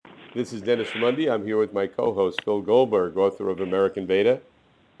This is Dennis Ramundi. I'm here with my co-host, Phil Goldberg, author of American Veda.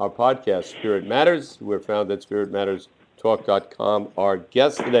 Our podcast, Spirit Matters. We're found at spiritmatterstalk.com. Our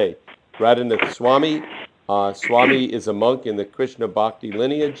guest today, Radhanath Swami. Swami is a monk in the Krishna Bhakti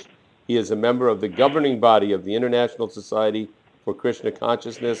lineage. He is a member of the governing body of the International Society for Krishna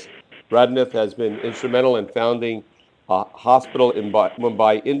Consciousness. Radhanath has been instrumental in founding a hospital in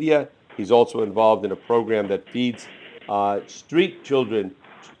Mumbai, India. He's also involved in a program that feeds street children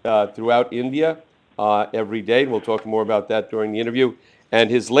throughout India every day. We'll talk more about that during the interview. And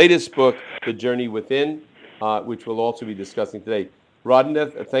his latest book, The Journey Within, which we'll also be discussing today.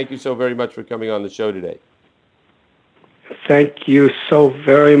 Radhanath, thank you so very much for coming on the show today. Thank you so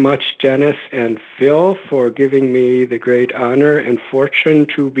very much, Dennis and Phil, for giving me the great honor and fortune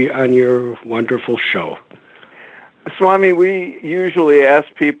to be on your wonderful show. Swami, we usually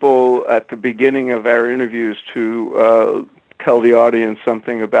ask people at the beginning of our interviews to tell the audience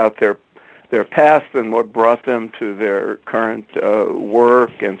something about their past and what brought them to their current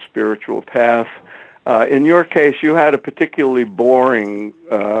work and spiritual path. In your case, you had a particularly boring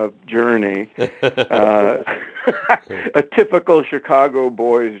journey, a typical Chicago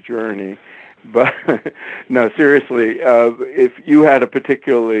boy's journey. But no, seriously, if you had a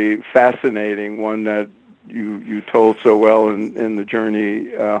particularly fascinating one that you told so well in the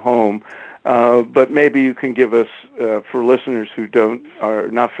journey home, but maybe you can give us, for listeners who are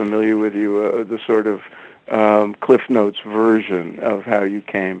not familiar with you, the sort of Cliff Notes version of how you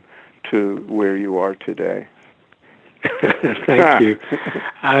came to where you are today. Thank you.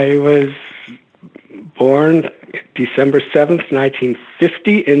 I was born December 7th,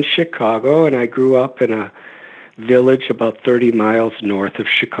 1950 in Chicago, and I grew up in a village about 30 miles north of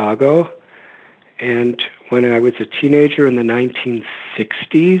Chicago. And when I was a teenager in the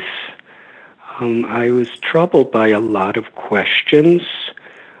 1960s, I was troubled by a lot of questions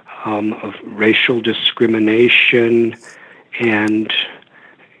of racial discrimination and,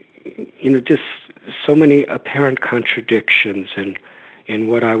 just so many apparent contradictions in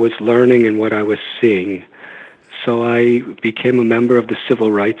what I was learning and what I was seeing. So I became a member of the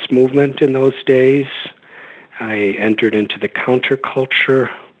civil rights movement in those days. I entered into the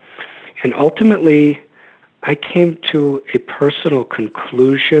counterculture. And ultimately, I came to a personal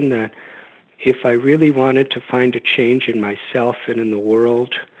conclusion that if I really wanted to find a change in myself and in the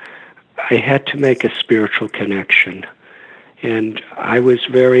world, I had to make a spiritual connection. And I was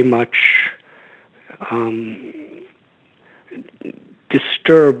very much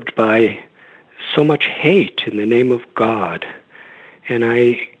disturbed by so much hate in the name of God. And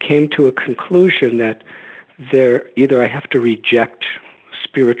I came to a conclusion that either I have to reject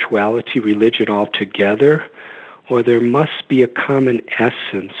spirituality, religion altogether, or there must be a common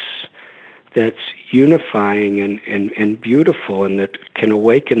essence that's unifying and beautiful and that can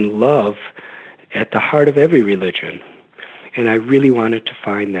awaken love at the heart of every religion. And I really wanted to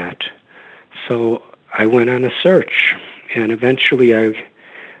find that. So I went on a search, and eventually I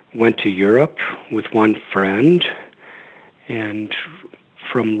went to Europe with one friend, and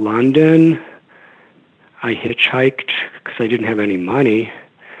from London I hitchhiked, because I didn't have any money,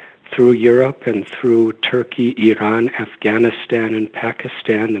 through Europe and through Turkey, Iran, Afghanistan, and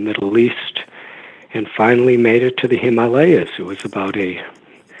Pakistan, the Middle East, and finally made it to the Himalayas. It was about a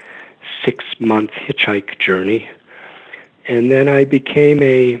 6-month hitchhike journey. And then I became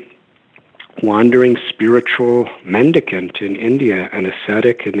a wandering spiritual mendicant in India, an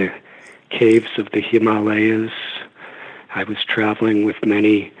ascetic in the caves of the Himalayas. I was traveling with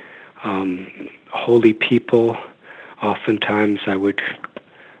many holy people. Oftentimes I would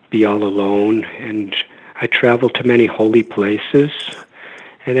be all alone, and I traveled to many holy places.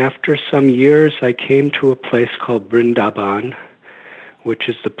 And after some years, I came to a place called Vrindavan, which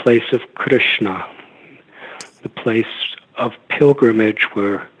is the place of Krishna, the place of pilgrimage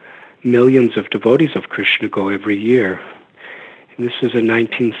where millions of devotees of Krishna go every year. And this was in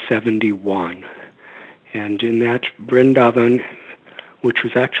 1971. And in that Vrindavan, which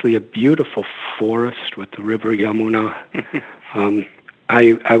was actually a beautiful forest with the river Yamuna,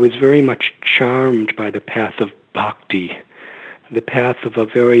 I was very much charmed by the path of bhakti, the path of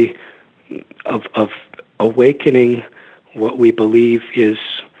of awakening what we believe is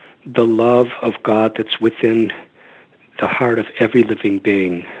the love of God that's within the heart of every living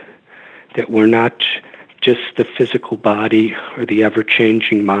being, that we're not just the physical body or the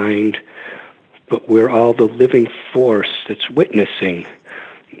ever-changing mind, but we're all the living force that's witnessing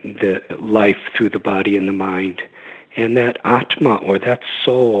the life through the body and the mind. And that Atma, or that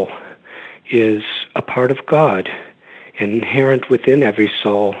soul, is a part of God. And inherent within every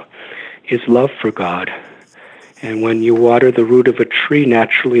soul is love for God. And when you water the root of a tree,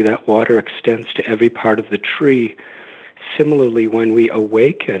 naturally that water extends to every part of the tree. Similarly, when we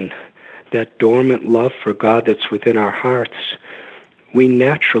awaken that dormant love for God that's within our hearts, we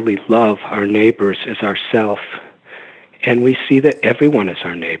naturally love our neighbors as ourself. And we see that everyone is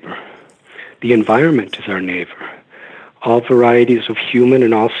our neighbor. The environment is our neighbor. All varieties of human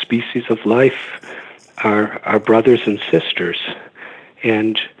and all species of life are our brothers and sisters.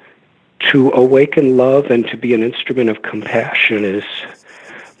 And to awaken love and to be an instrument of compassion is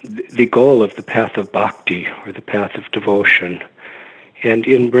the goal of the path of bhakti, or the path of devotion. And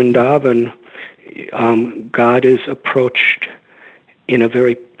in Vrindavan, God is approached in a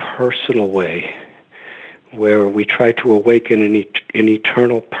very personal way, where we try to awaken an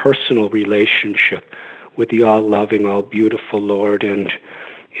eternal personal relationship with the all-loving, all-beautiful Lord, and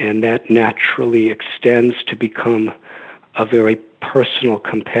that naturally extends to become a very personal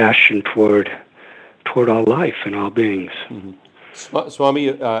compassion toward all life and all beings. Mm-hmm. Swami,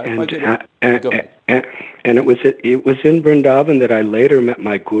 and it was in Vrindavan that I later met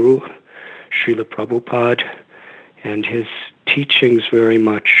my guru, Srila Prabhupada, and his teachings very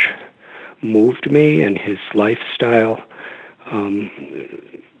much moved me, and his lifestyle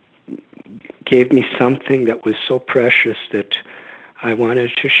gave me something that was so precious that I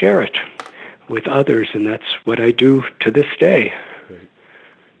wanted to share it with others, and that's what I do to this day.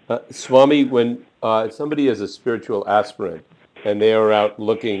 Swami, when somebody is a spiritual aspirant and they are out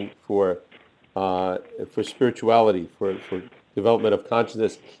looking for spirituality, for development of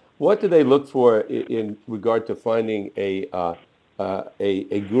consciousness, what do they look for in regard to finding a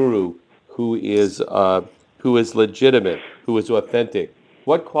guru who is legitimate, who is authentic?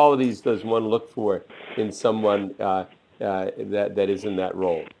 What qualities does one look for in someone that is in that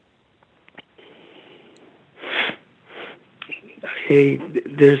role?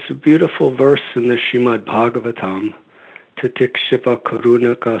 There's a beautiful verse in the Srimad Bhagavatam, Tatikshiva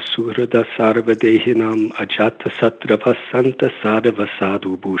Karunaka Surada Sarvadehinam Ajata Satrava Santa Sadhava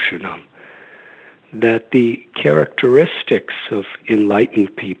Sadhu Bhushanam, that the characteristics of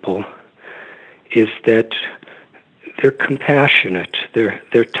enlightened people is that they're compassionate,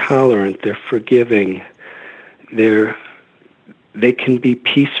 they're tolerant, they're forgiving, they can be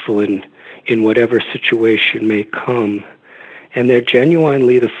peaceful in whatever situation may come, and they're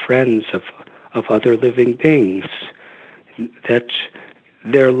genuinely the friends of other living beings, that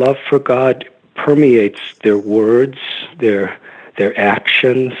their love for God permeates their words, their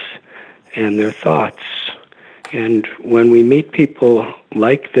actions, and their thoughts. And when we meet people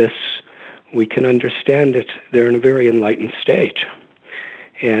like this, we can understand that they're in a very enlightened state.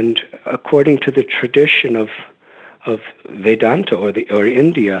 And according to the tradition of Vedanta or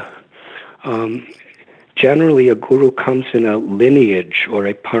India, generally a guru comes in a lineage or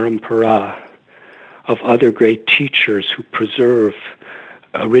a parampara of other great teachers who preserve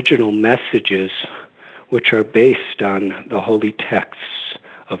original messages which are based on the holy texts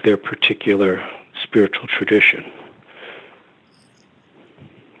of their particular spiritual tradition.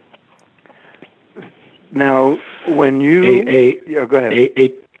 Now, when you... go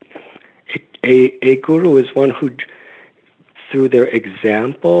ahead. A guru is one who, through their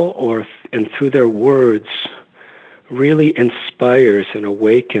example and through their words, really inspires and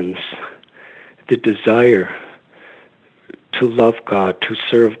awakens the desire to love God, to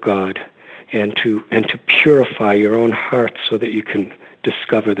serve God, and to purify your own heart so that you can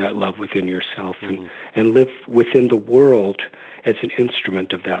discover that love within yourself and live within the world as an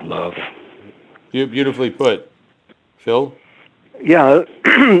instrument of that love. Beautifully put. Phil? Yeah,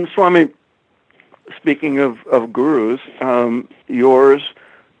 Swami, speaking of gurus, yours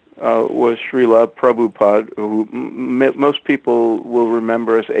was Srila Prabhupada, who most people will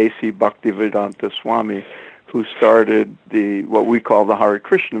remember as A.C. Bhaktivedanta Swami, who started what we call the Hare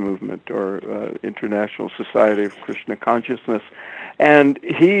Krishna movement, or International Society of Krishna Consciousness. And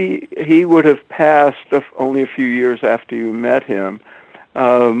he would have passed only a few years after you met him.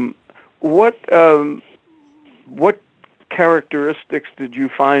 What characteristics did you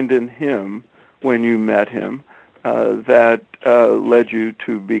find in him when you met him that led you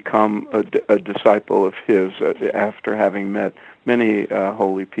to become a disciple of his after having met many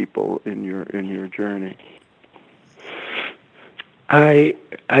holy people in your journey? I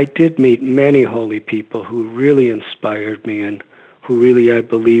did meet many holy people who really inspired me and who really I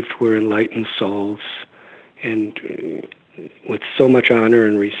believed were enlightened souls. And with so much honor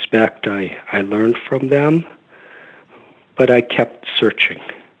and respect, I learned from them, but I kept searching.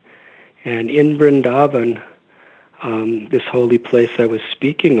 And in Vrindavan, this holy place I was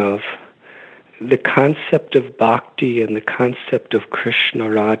speaking of, the concept of bhakti and the concept of Krishna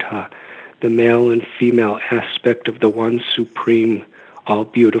Radha, the male and female aspect of the one supreme, all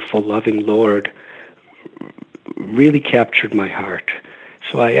beautiful, loving Lord really captured my heart.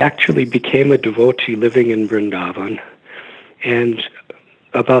 So I actually became a devotee living in Vrindavan. And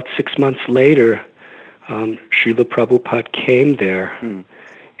about 6 months later, Srila Prabhupada came there,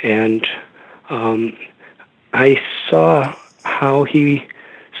 and I saw how he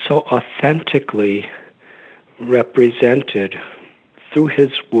so authentically represented, through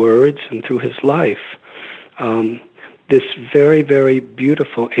his words and through his life, this very, very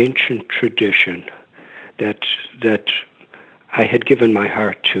beautiful ancient tradition that I had given my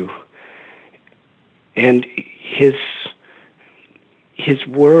heart to. And his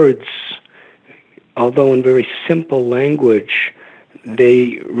words, although in very simple language,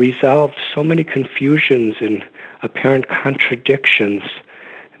 they resolved so many confusions and apparent contradictions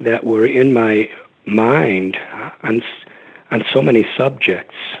that were in my mind on so many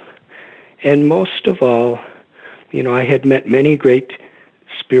subjects. And most of all, I had met many great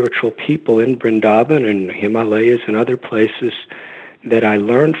spiritual people in Vrindavan and Himalayas and other places that I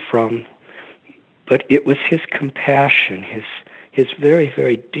learned from, but it was his compassion, his very,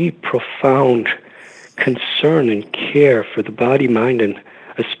 very deep, profound concern and care for the body, mind, and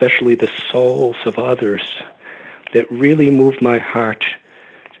especially the souls of others that really moved my heart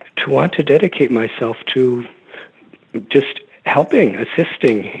to want to dedicate myself to just helping,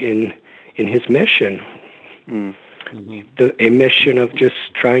 assisting in his mission. A mission of just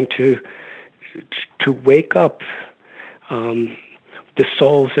trying to wake up the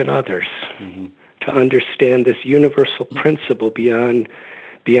souls in others, to understand this universal principle beyond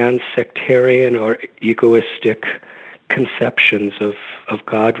sectarian or egoistic conceptions of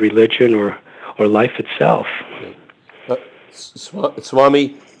God, religion, or life itself.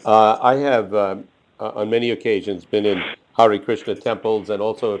 Swami, I have on many occasions been in Hare Krishna temples, and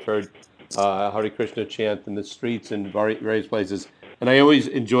also have heard Hare Krishna chant in the streets in various places, and I always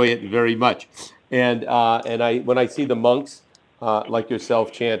enjoy it very much. And when I see the monks like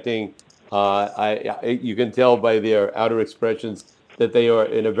yourself chanting, you can tell by their outer expressions that they are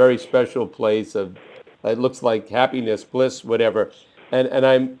in a very special place of, it looks like happiness, bliss, whatever. And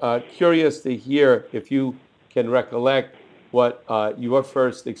I'm curious to hear if you can recollect what your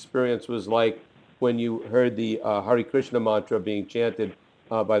first experience was like when you heard the Hare Krishna mantra being chanted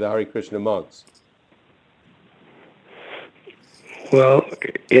by the Hare Krishna monks. Well,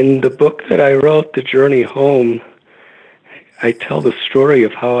 in the book that I wrote, The Journey Home, I tell the story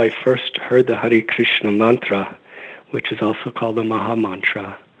of how I first heard the Hare Krishna mantra, which is also called the Maha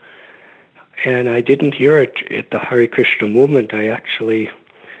Mantra. And I didn't hear it at the Hare Krishna movement. I actually,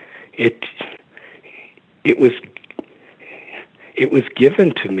 it was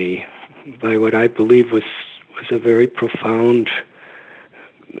given to me by what I believe was a very profound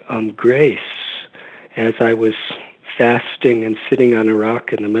grace, as I was fasting and sitting on a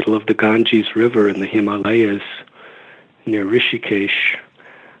rock in the middle of the Ganges River in the Himalayas near Rishikesh.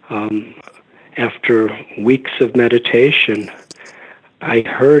 After weeks of meditation, I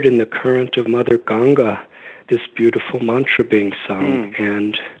heard in the current of Mother Ganga this beautiful mantra being sung,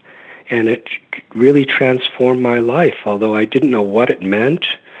 and it really transformed my life. Although I didn't know what it meant,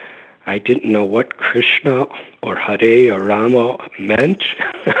 I didn't know what Krishna or Hare or Rama meant.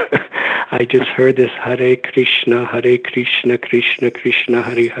 I just heard this Hare Krishna, Krishna Krishna,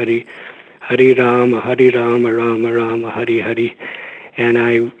 Hare Hare, Hare Rama, Rama Rama, Hare Hare. And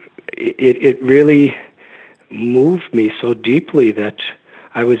it really moved me so deeply that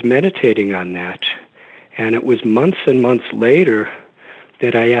I was meditating on that. And it was months and months later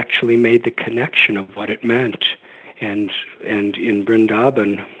that I actually made the connection of what it meant. And in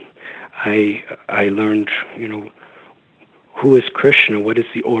Vrindavan, I learned, who is Krishna? What is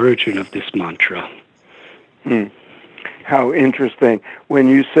the origin of this mantra? How interesting. When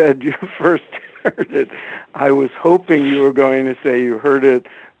you said you first heard it, I was hoping you were going to say you heard it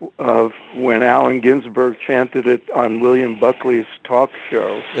of when Allen Ginsberg chanted it on William Buckley's talk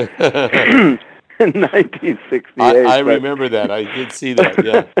show in 1968. I remember that. I did see that,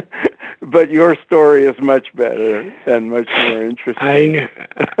 yeah. But your story is much better and much more interesting.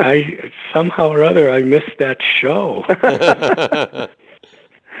 I somehow or other, I missed that show.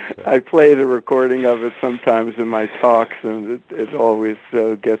 I play the recording of it sometimes in my talks, and it always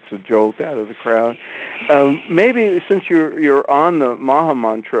gets a jolt out of the crowd. Maybe since you're on the Maha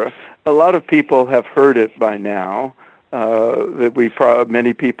Mantra, a lot of people have heard it by now. That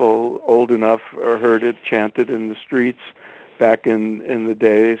many people old enough heard it chanted in the streets back in the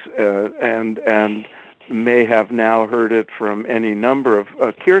days, and may have now heard it from any number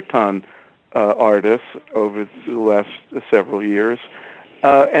of kirtan artists over the last several years.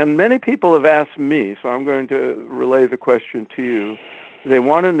 And many people have asked me, so I'm going to relay the question to you. They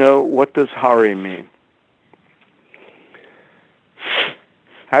want to know, what does Hari mean?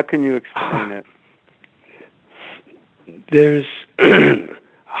 How can you explain it? There's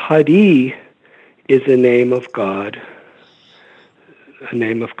Hari is a name of God, a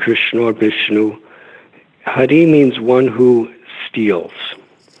name of Krishna or Vishnu. Hari means one who steals.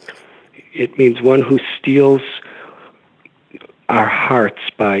 It means one who steals our hearts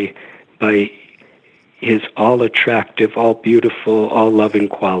by his all-attractive, all-beautiful, all-loving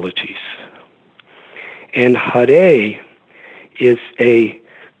qualities. And Hare is a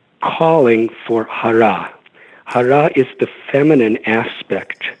calling for Hara. Hara is the feminine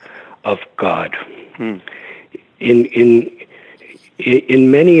aspect of God. In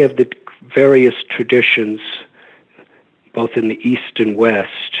many of the various traditions, both in the East and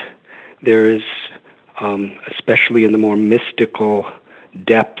West, there is, especially in the more mystical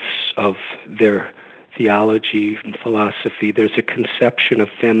depths of their theology and philosophy, there's a conception of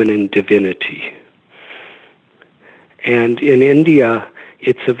feminine divinity. And in India,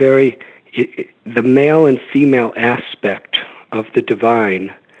 it's the male and female aspect of the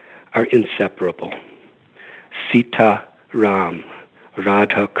divine are inseparable. Sita, Ram,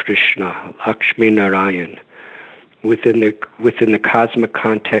 Radha, Krishna, Lakshmi, Narayan. Within the cosmic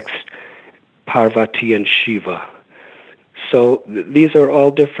context, Parvati and Shiva. So these are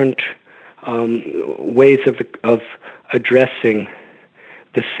all different ways of addressing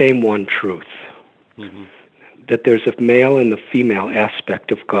the same one truth. Mm-hmm. That there's a male and the female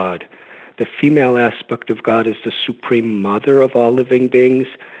aspect of God. The female aspect of God is the supreme mother of all living beings.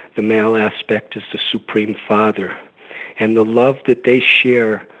 The male aspect is the supreme father. And the love that they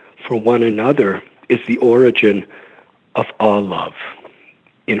share for one another is the origin of all love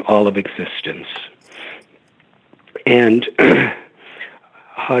in all of existence. And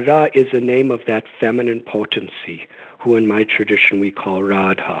Hara is a name of that feminine potency, who in my tradition we call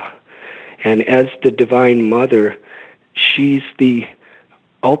Radha. And as the Divine Mother, she's the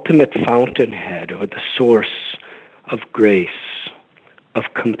ultimate fountainhead or the source of grace,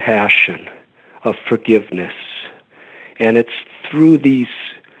 of compassion, of forgiveness. And it's through these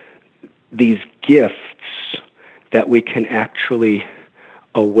gifts that we can actually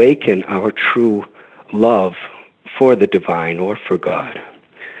awaken our true love for the divine or for God.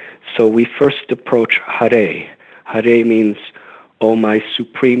 So we first approach Hare. Hare means, O my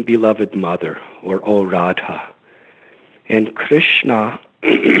supreme beloved mother, or O Radha. And Krishna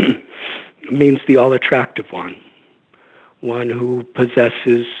means the all-attractive one who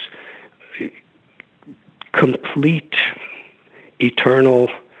possesses complete, eternal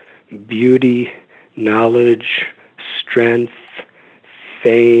beauty, knowledge, strength,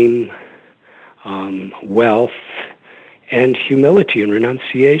 fame, wealth, and humility and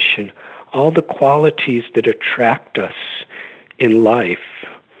renunciation. All the qualities that attract us in life,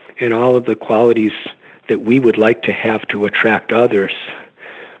 and all of the qualities that we would like to have to attract others,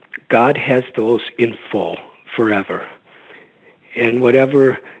 God has those in full forever. And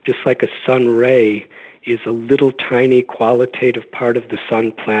whatever, just like a sun ray is a little tiny qualitative part of the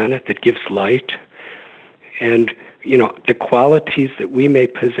sun planet that gives light, and the qualities that we may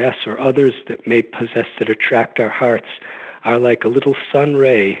possess or others that may possess that attract our hearts are like a little sun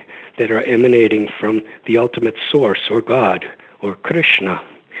ray that are emanating from the ultimate source, or God, or Krishna,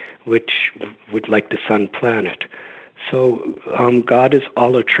 which would like the sun planet. So God is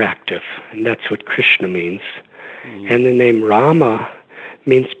all attractive, and that's what Krishna means. Mm-hmm. And the name Rama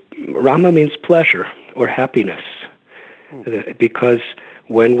means pleasure or happiness, because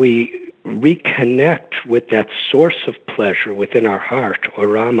when we reconnect with that source of pleasure within our heart, or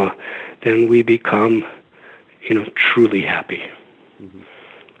Rama, then we become, truly happy. Mm-hmm.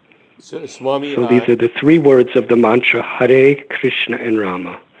 So, Swami, these are the three words of the mantra: Hare, Krishna, and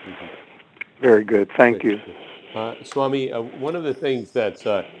Rama. Mm-hmm. Very good. Thank you. Swami, one of the things that's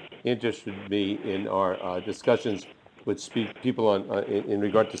interested me in our discussions with people in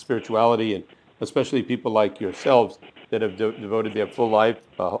regard to spirituality, and especially people like yourselves that have devoted their full life,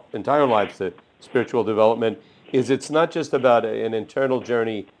 entire lives to spiritual development, is it's not just about an internal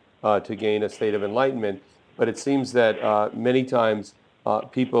journey to gain a state of enlightenment, but it seems that many times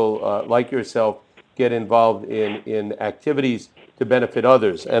people like yourself get involved in activities to benefit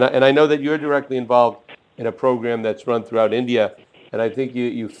others. And I know that you're directly involved in a program that's run throughout India, and I think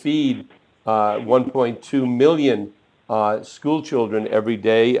you feed 1.2 million school children every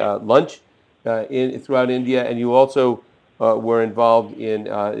day lunch throughout India, and you also were involved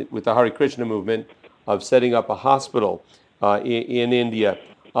with the Hare Krishna movement of setting up a hospital in India.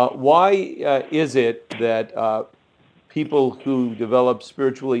 Why is it that people who develop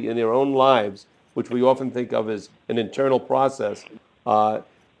spiritually in their own lives, which we often think of as an internal process,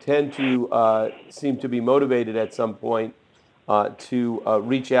 tend to seem to be motivated at some point to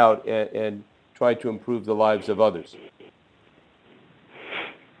reach out and try to improve the lives of others.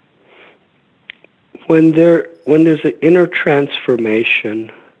 When there's an inner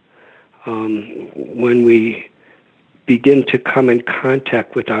transformation, when we begin to come in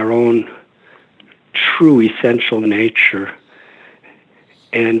contact with our own true essential nature,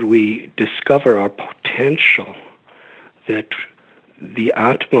 and we discover our potential, that the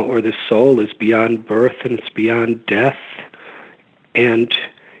Atma or the soul is beyond birth and it's beyond death, and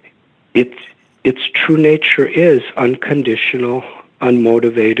its true nature is unconditional,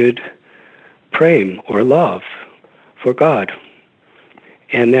 unmotivated prem or love for God.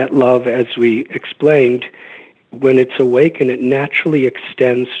 And that love, as we explained, when it's awakened, it naturally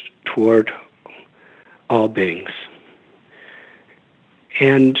extends toward all beings.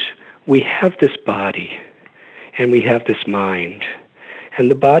 And we have this body, and we have this mind. And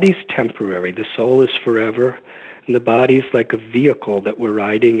the body's temporary, the soul is forever, and the body's like a vehicle that we're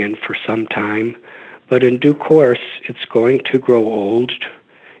riding in for some time. But in due course, it's going to grow old,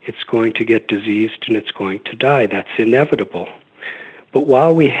 it's going to get diseased, and it's going to die. That's inevitable. But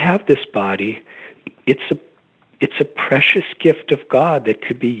while we have this body, it's a precious gift of God that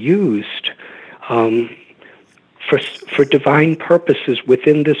could be used for divine purposes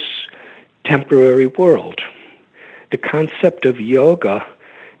within this temporary world. The concept of yoga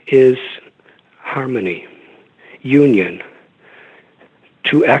is harmony, union,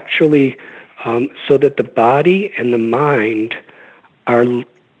 to actually, so that the body and the mind are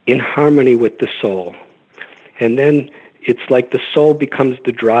in harmony with the soul. And then it's like the soul becomes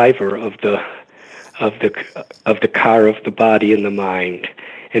the driver of the car of the body and the mind,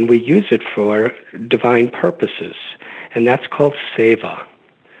 and we use it for divine purposes, and that's called seva.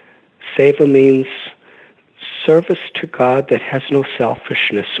 Seva means service to God that has no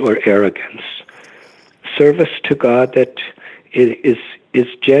selfishness or arrogance, service to God that is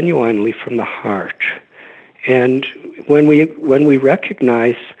genuinely from the heart. And when we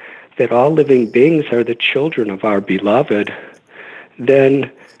recognize that all living beings are the children of our beloved,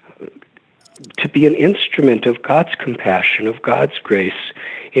 then to be an instrument of God's compassion, of God's grace,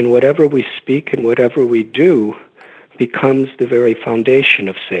 in whatever we speak and whatever we do, becomes the very foundation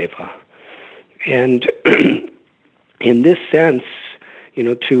of seva. And in this sense,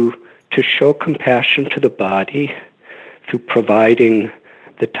 to show compassion to the body through providing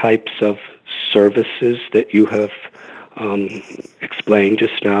the types of services that you have explained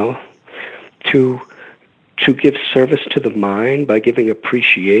just now, to give service to the mind by giving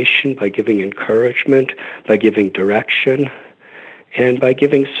appreciation, by giving encouragement, by giving direction, and by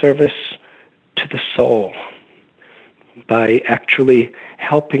giving service to the soul, by actually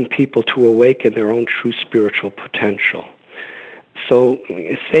helping people to awaken their own true spiritual potential. So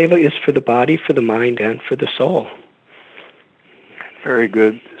seva is for the body, for the mind, and for the soul. Very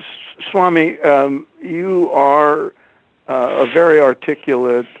good. Swami, you are a very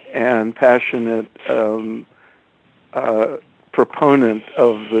articulate and passionate proponent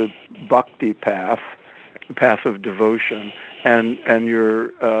of the bhakti path, the path of devotion, and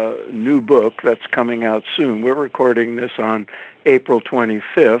your new book that's coming out soon. We're recording this on April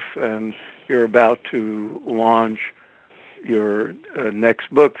 25th, and you're about to launch your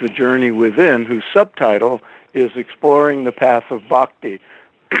next book, The Journey Within, whose subtitle is Exploring the Path of Bhakti.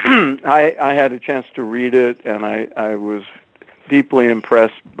 I had a chance to read it, and I was deeply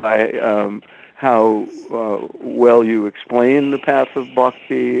impressed by how well you explain the path of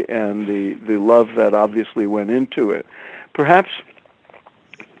bhakti and the love that obviously went into it. Perhaps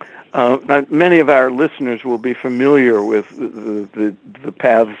many of our listeners will be familiar with the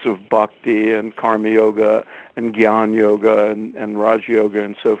paths of bhakti and karma yoga and jnana yoga and Raj yoga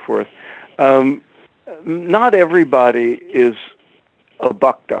and so forth. Not everybody is a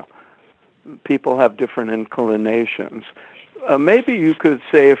bhakta. People have different inclinations. Maybe you could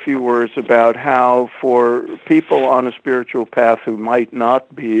say a few words about how, for people on a spiritual path who might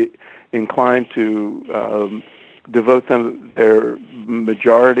not be inclined to devote their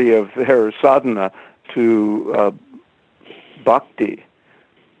majority of their sadhana to bhakti,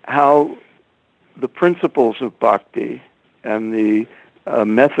 how the principles of bhakti and the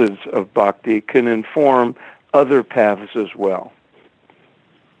methods of bhakti can inform other paths as well.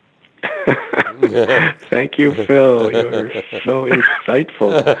 Thank you, Phil. You're so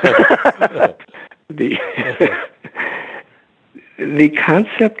insightful. The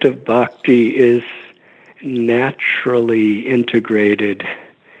concept of bhakti is naturally integrated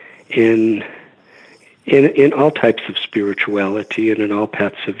in in all types of spirituality and in all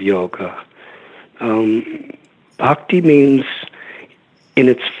paths of yoga. Bhakti means, in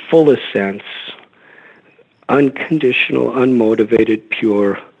its fullest sense, unconditional, unmotivated,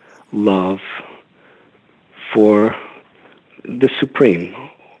 pure love for the Supreme,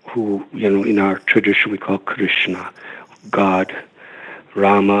 who, in our tradition we call Krishna, God,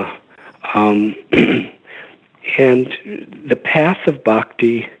 Rama. And the path of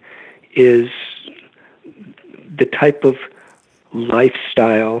bhakti is the type of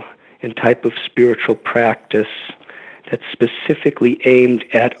lifestyle and type of spiritual practice that's specifically aimed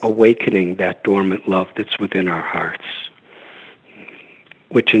at awakening that dormant love that's within our hearts,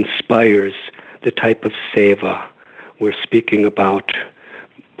 which inspires the type of seva we're speaking about,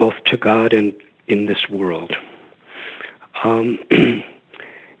 both to God and in this world.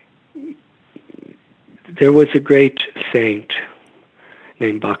 There was a great saint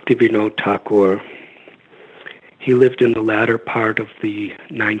named Bhaktivinoda Thakur. He lived in the latter part of the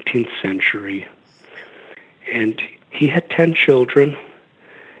 19th century, and he had 10 children,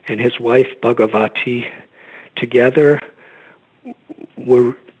 and his wife Bhagavati together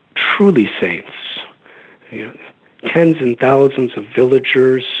were truly saints. Tens and thousands of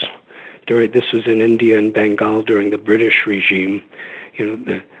villagers. This was in India and Bengal during the British regime.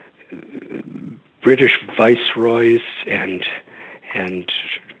 The British viceroys and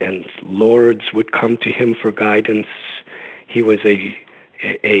lords would come to him for guidance. He was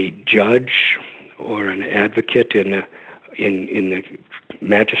a judge or an advocate in the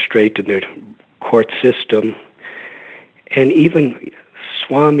magistrate and the court system, and even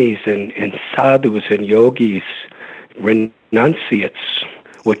swamis and sadhus and yogis, renunciates,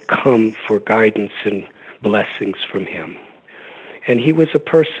 would come for guidance and blessings from him. And he was a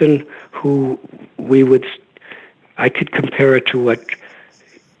person who I could compare it to what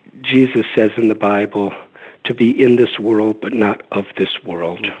Jesus says in the Bible, to be in this world but not of this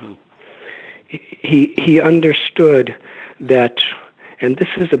world. Mm-hmm. He understood that, and this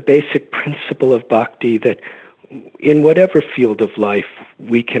is a basic principle of bhakti that in whatever field of life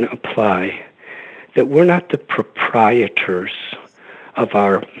we can apply, that we're not the proprietors of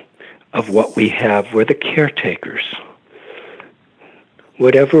what we have. We're the caretakers.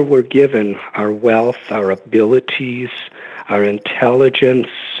 Whatever we're given, our wealth, our abilities, our intelligence,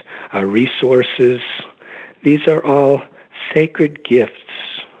 our resources, these are all sacred gifts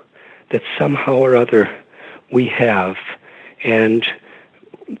that somehow or other we have. And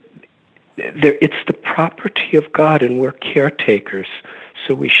it's the property of God, and we're caretakers.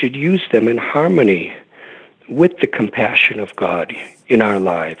 So we should use them in harmony with the compassion of God in our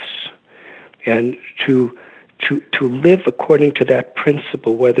lives. And to live according to that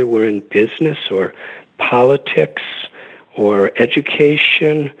principle, whether we're in business or politics or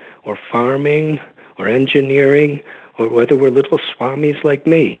education or farming or engineering, or whether we're little swamis like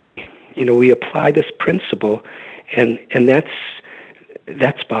me. We apply this principle, and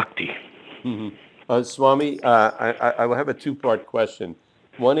that's bhakti. Mm-hmm. Swami, I will have a two-part question.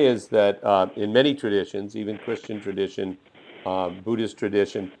 One is that in many traditions, even Christian tradition, Buddhist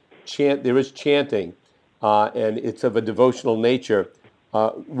tradition, there is chanting, and it's of a devotional nature.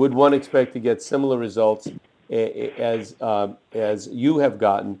 Would one expect to get similar results as you have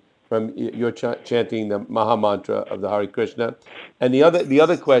gotten from your chanting the Maha Mantra of the Hare Krishna? And the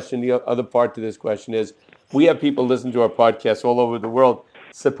other question, the other part to this question is, we have people listen to our podcast all over the world.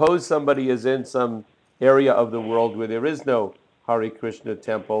 Suppose somebody is in some area of the world where there is no Hare Krishna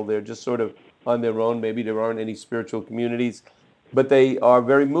temple, they're just sort of on their own, maybe there aren't any spiritual communities, but they are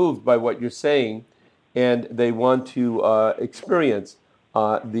very moved by what you're saying, and they want to experience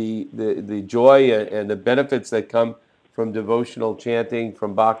the joy and the benefits that come from devotional chanting,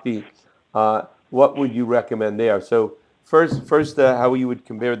 from bhakti. What would you recommend there? So first, how you would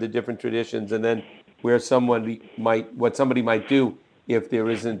compare the different traditions, and then what somebody might do if there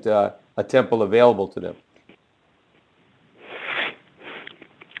isn't a temple available to them.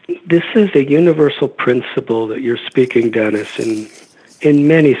 This is a universal principle that you're speaking, Dennis, in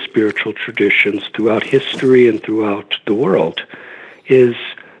many spiritual traditions throughout history and throughout the world, is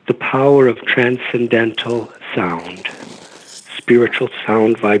the power of transcendental sound, spiritual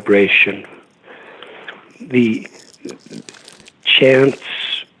sound vibration. The chants,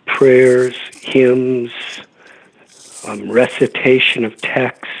 prayers, hymns, recitation of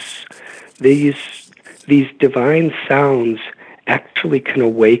texts, these divine sounds actually can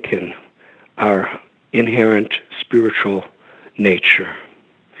awaken our inherent spiritual nature.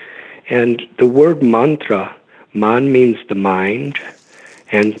 And the word mantra, man means the mind,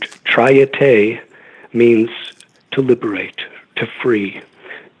 and trayate means to liberate, to free.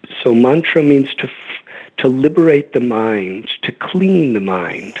 So mantra means to liberate the mind, to clean the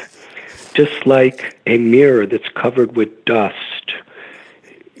mind. Just like a mirror that's covered with dust,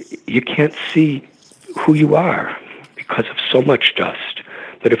 you can't see who you are because of so much dust.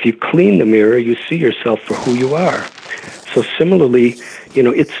 But if you clean the mirror, you see yourself for who you are. So similarly,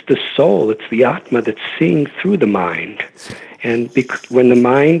 it's the soul, it's the Atma that's seeing through the mind. And when the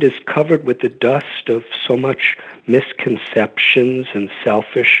mind is covered with the dust of so much misconceptions and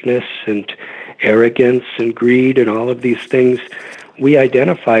selfishness and arrogance and greed and all of these things, we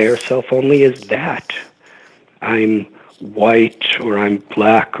identify ourselves only as that. I'm white, or I'm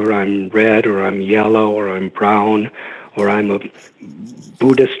black, or I'm red, or I'm yellow, or I'm brown, or I'm a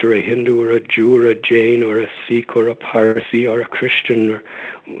Buddhist, or a Hindu, or a Jew, or a Jain, or a Sikh, or a Parsi, or a Christian,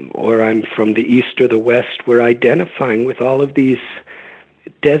 or I'm from the East or the West. We're identifying with all of these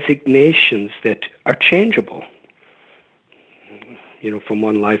designations that are changeable, from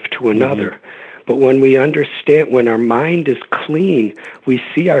one life to another. But when we understand, when our mind is clean, we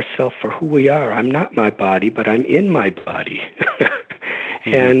see ourselves for who we are. I'm not my body, but I'm in my body.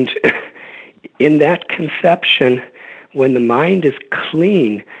 And in that conception, when the mind is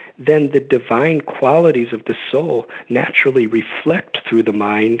clean, then the divine qualities of the soul naturally reflect through the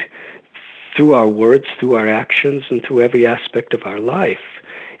mind, through our words, through our actions, and through every aspect of our life.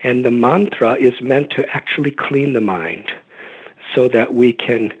 And the mantra is meant to actually clean the mind so that we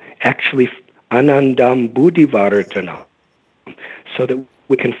can actually anandam buddhivardhanam, so that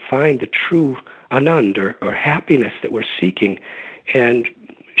we can find the true anand, or happiness that we're seeking, and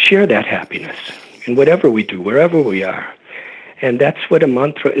share that happiness in whatever we do, wherever we are. And that's what a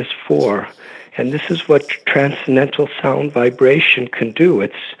mantra is for. And this is what transcendental sound vibration can do.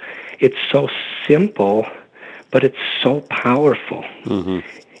 It's so simple, but it's so powerful.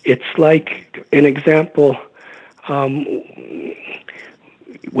 It's like an example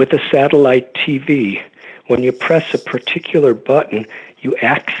with a satellite TV. When you press a particular button, you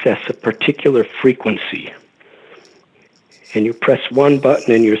access a particular frequency. And you press one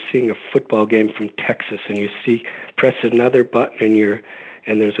button and you're seeing a football game from Texas, and you press another button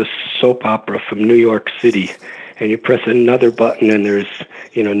and there's a soap opera from New York City, and you press another button and there's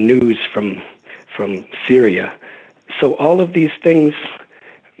news from Syria. So all of these things,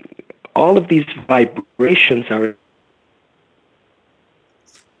 all of these vibrations are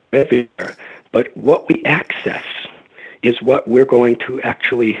everywhere, but what we access is what we're going to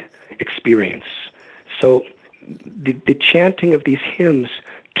actually experience. So the chanting of these hymns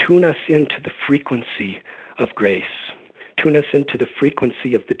tune us into the frequency of grace, tune us into the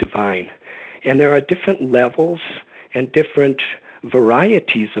frequency of the divine. And there are different levels and different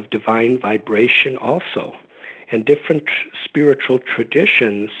varieties of divine vibration also. And different spiritual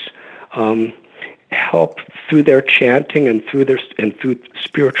traditions help through their chanting and through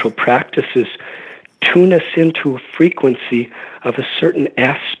spiritual practices tune us into a frequency of a certain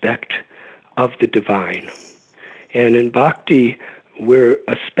aspect of the divine. And in bhakti, we're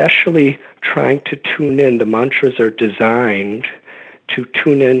especially trying to tune in. The mantras are designed to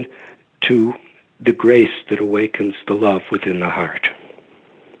tune in to the grace that awakens the love within the heart.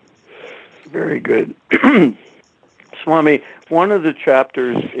 Very good. Swami, one of the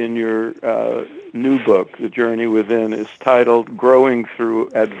chapters in your new book, The Journey Within, is titled Growing Through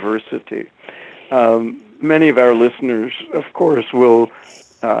Adversity. Many of our listeners, of course, will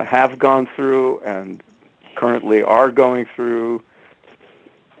have gone through and currently are going through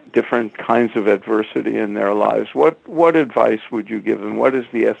different kinds of adversity in their lives. What advice would you give them? What is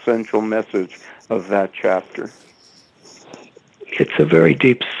the essential message of that chapter? It's a very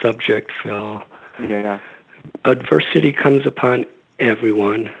deep subject, Phil. Yeah. Adversity comes upon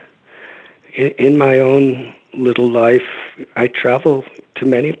everyone. In my own little life, I travel to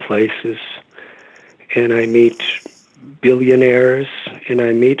many places, and I meet billionaires, and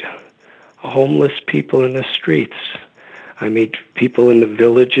I meet homeless people in the streets. I meet people in the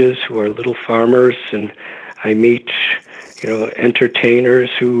villages who are little farmers, and I meet, entertainers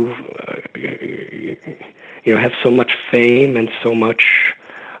who, have so much fame and so much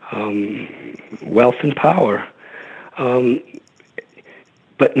wealth and power.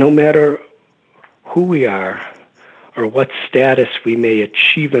 But no matter who we are or what status we may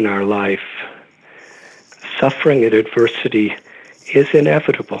achieve in our life, suffering and adversity is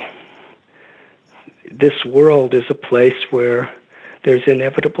inevitable. This world is a place where there's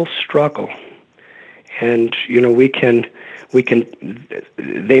inevitable struggle. And,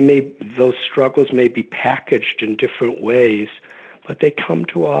 those struggles may be packaged in different ways, but they come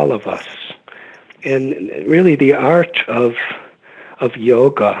to all of us. And really the art of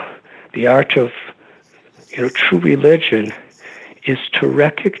yoga, the art of, true religion is to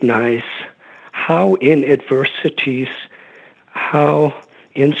recognize how in adversities, how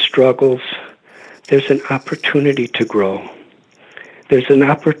in struggles, there's an opportunity to grow. There's an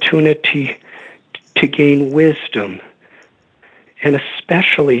opportunity to gain wisdom. And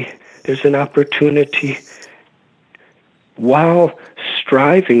especially, there's an opportunity while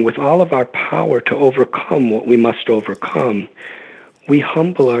striving with all of our power to overcome what we must overcome, we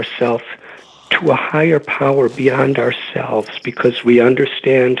humble ourselves to a higher power beyond ourselves because we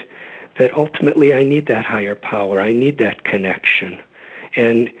understand that ultimately I need that higher power. I need that connection.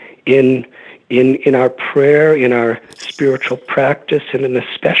 And in our prayer, in our spiritual practice, and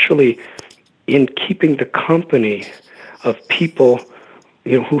especially in keeping the company of people,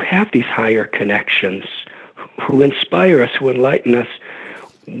 who have these higher connections, who inspire us, who enlighten us,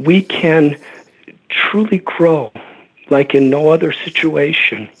 we can truly grow like in no other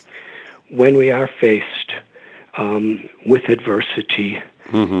situation when we are faced with adversity,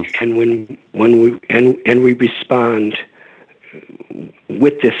 and when we respond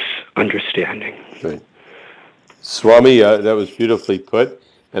with this understanding. Right. Swami, that was beautifully put,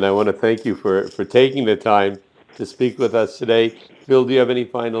 and I want to thank you for taking the time to speak with us today. Phil, do you have any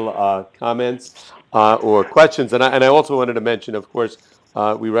final comments or questions? And I also wanted to mention, of course,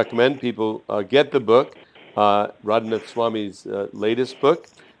 we recommend people get the book, Radhanath Swami's latest book,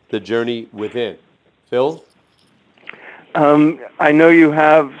 The Journey Within. Phil? I know you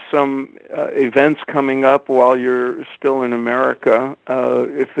have some events coming up while you're still in America.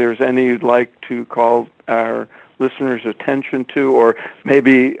 If there's any you'd like to call our listeners' attention to, or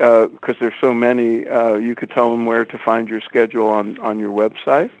maybe because there's so many, you could tell them where to find your schedule on your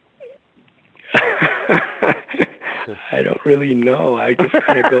website. I don't really know. I just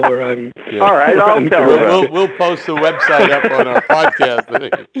kind of go where I'm. Yeah. All right, I'll tell them. We'll post the website up on our podcast.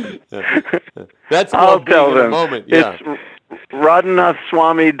 That's called being in a moment. Yeah. It's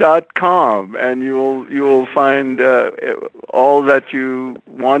radhanathswami.com, and you will find all that you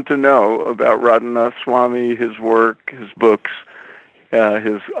want to know about Radhanath Swami, his work, his books,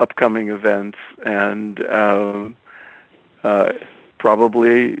 his upcoming events, and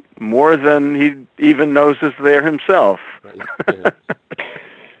probably more than he even knows is there himself.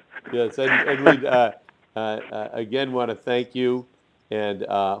 Yes, and we again want to thank you, and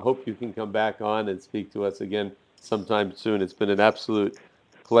hope you can come back on and speak to us again sometime soon. It's been an absolute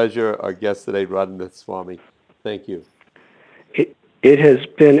pleasure. Our guest today, Radhanath Swami. Thank you. It has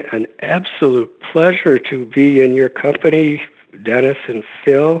been an absolute pleasure to be in your company, Dennis and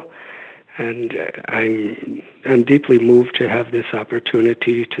Phil. And I'm deeply moved to have this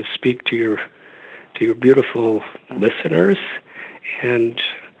opportunity to speak to your beautiful listeners, and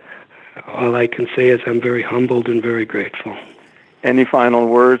all I can say is I'm very humbled and very grateful. Any final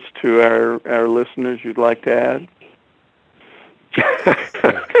words to our listeners you'd like to add?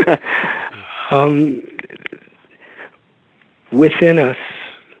 Within us,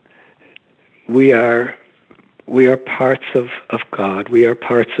 we are parts of God. We are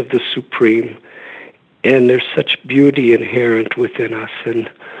parts of the Supreme. And there's such beauty inherent within us. And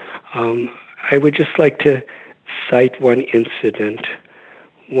I would just like to cite one incident.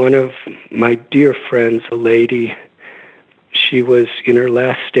 One of my dear friends, a lady, she was in her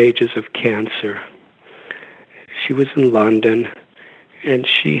last stages of cancer. She was in London, and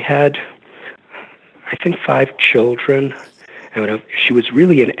she had, I think, 5 children. And she was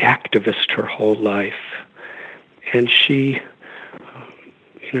really an activist her whole life. And she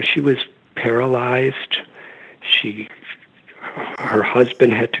was paralyzed. Her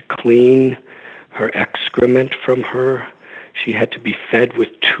husband had to clean her excrement from her. She had to be fed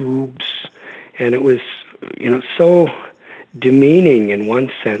with tubes. And it was, so demeaning in one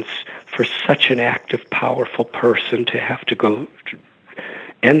sense for such an active, powerful person to have to go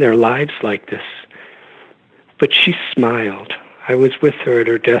end their lives like this. But she smiled. I was with her at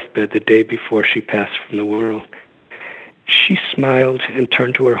her deathbed the day before she passed from the world. She smiled and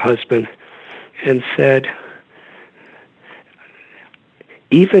turned to her husband and said,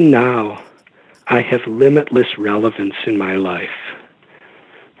 "Even now, I have limitless relevance in my life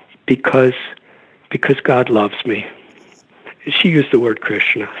because God loves me." She used the word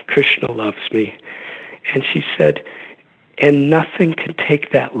Krishna. Krishna loves me. And she said, and nothing can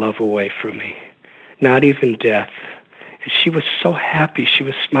take that love away from me, not even death. And she was so happy. She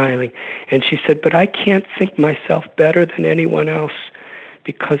was smiling. And she said, but I can't think myself better than anyone else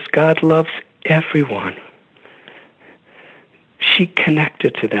because God loves everyone. She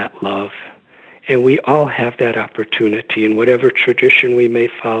connected to that love. And we all have that opportunity. In whatever tradition we may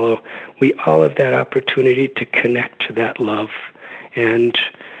follow, we all have that opportunity to connect to that love and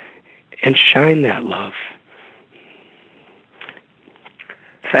shine that love.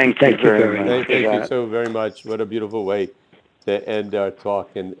 Thank you very much. Thank you so very much. What a beautiful way to end our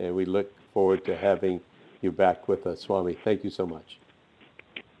talk, and we look forward to having you back with us, Swami. Thank you so much.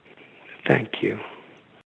 Thank you.